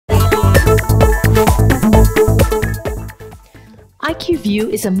iQ-VIEW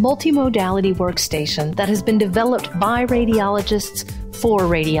is a multimodality workstation that has been developed by radiologists for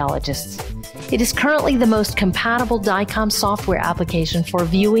radiologists. It is currently the most compatible DICOM software application for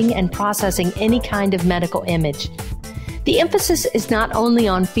viewing and processing any kind of medical image. The emphasis is not only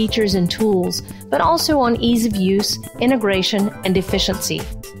on features and tools, but also on ease of use, integration, and efficiency.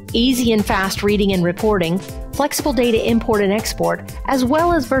 Easy and fast reading and reporting, flexible data import and export, as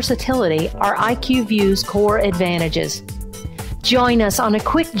well as versatility are iQ-VIEW's core advantages. Join us on a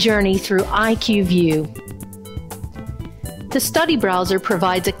quick journey through iQ-VIEW. The study browser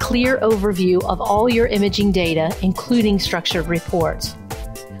provides a clear overview of all your imaging data, including structured reports.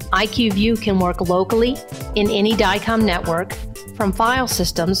 iQ-VIEW can work locally in any DICOM network, from file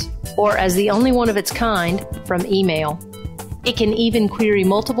systems, or as the only one of its kind, from email. It can even query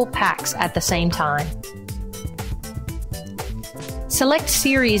multiple PACS at the same time. Select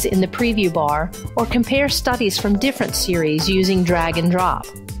series in the preview bar or compare studies from different series using drag and drop.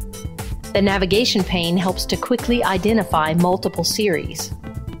 The navigation pane helps to quickly identify multiple series.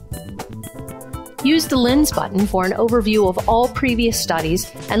 Use the Lens button for an overview of all previous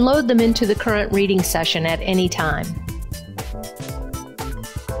studies and load them into the current reading session at any time.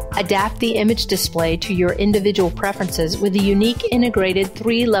 Adapt the image display to your individual preferences with a unique integrated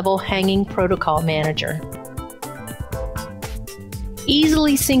 3-level hanging protocol manager.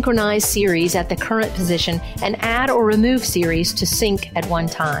 Easily synchronize series at the current position and add or remove series to sync at one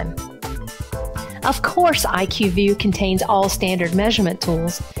time. Of course, iQ-VIEW contains all standard measurement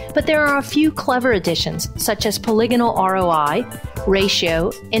tools, but there are a few clever additions such as polygonal ROI,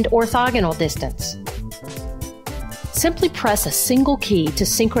 ratio, and orthogonal distance. Simply press a single key to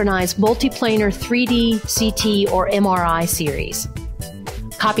synchronize multiplanar 3D, CT, or MRI series.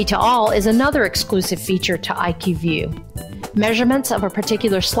 Copy to all is another exclusive feature to iQ-VIEW. Measurements of a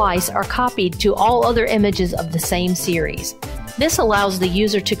particular slice are copied to all other images of the same series. This allows the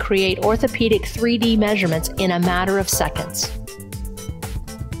user to create orthopedic 3D measurements in a matter of seconds.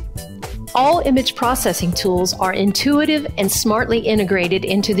 All image processing tools are intuitive and smartly integrated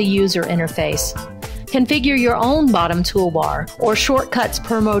into the user interface. Configure your own bottom toolbar or shortcuts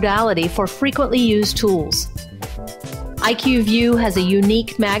per modality for frequently used tools. iQ-VIEW has a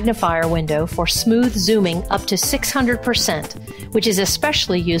unique magnifier window for smooth zooming up to 600%, which is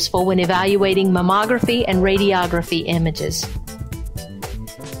especially useful when evaluating mammography and radiography images.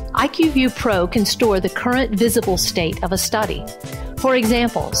 iQ-VIEW Pro can store the current visible state of a study. For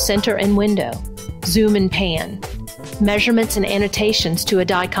example, center and window, zoom and pan, measurements and annotations to a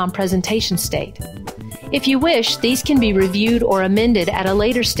DICOM presentation state. If you wish, these can be reviewed or amended at a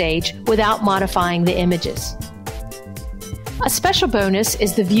later stage without modifying the images. A special bonus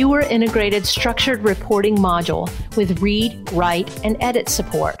is the Viewer Integrated Structured Reporting module with read, write, and edit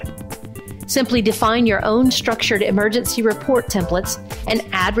support. Simply define your own structured emergency report templates and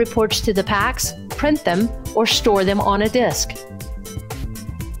add reports to the PACS, print them, or store them on a disk.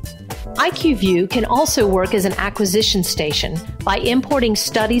 iQ-VIEW can also work as an acquisition station by importing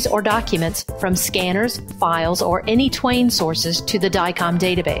studies or documents from scanners, files, or any Twain sources to the DICOM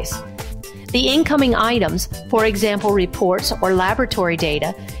database. The incoming items, for example reports or laboratory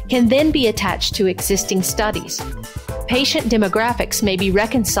data, can then be attached to existing studies. Patient demographics may be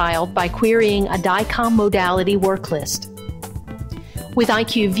reconciled by querying a DICOM modality work list. With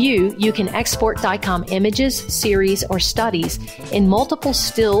iQ-VIEW, you can export DICOM images, series, or studies in multiple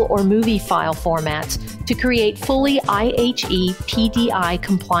still or movie file formats to create fully IHE PDI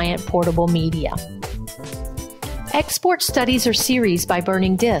compliant portable media. Export studies or series by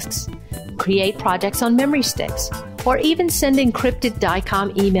burning disks. Create projects on memory sticks, or even send encrypted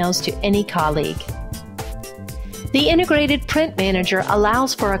DICOM emails to any colleague. The integrated print manager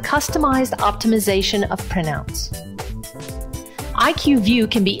allows for a customized optimization of printouts.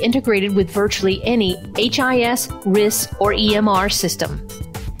 iQ-VIEW can be integrated with virtually any HIS, RIS, or EMR system.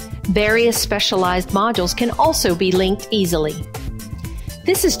 Various specialized modules can also be linked easily.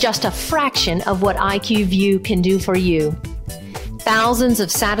 This is just a fraction of what iQ-VIEW can do for you. Thousands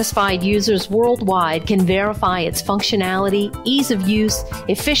of satisfied users worldwide can verify its functionality, ease of use,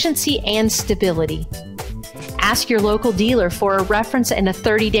 efficiency, and stability. Ask your local dealer for a reference and a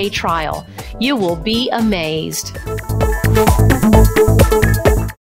 30-day trial. You will be amazed.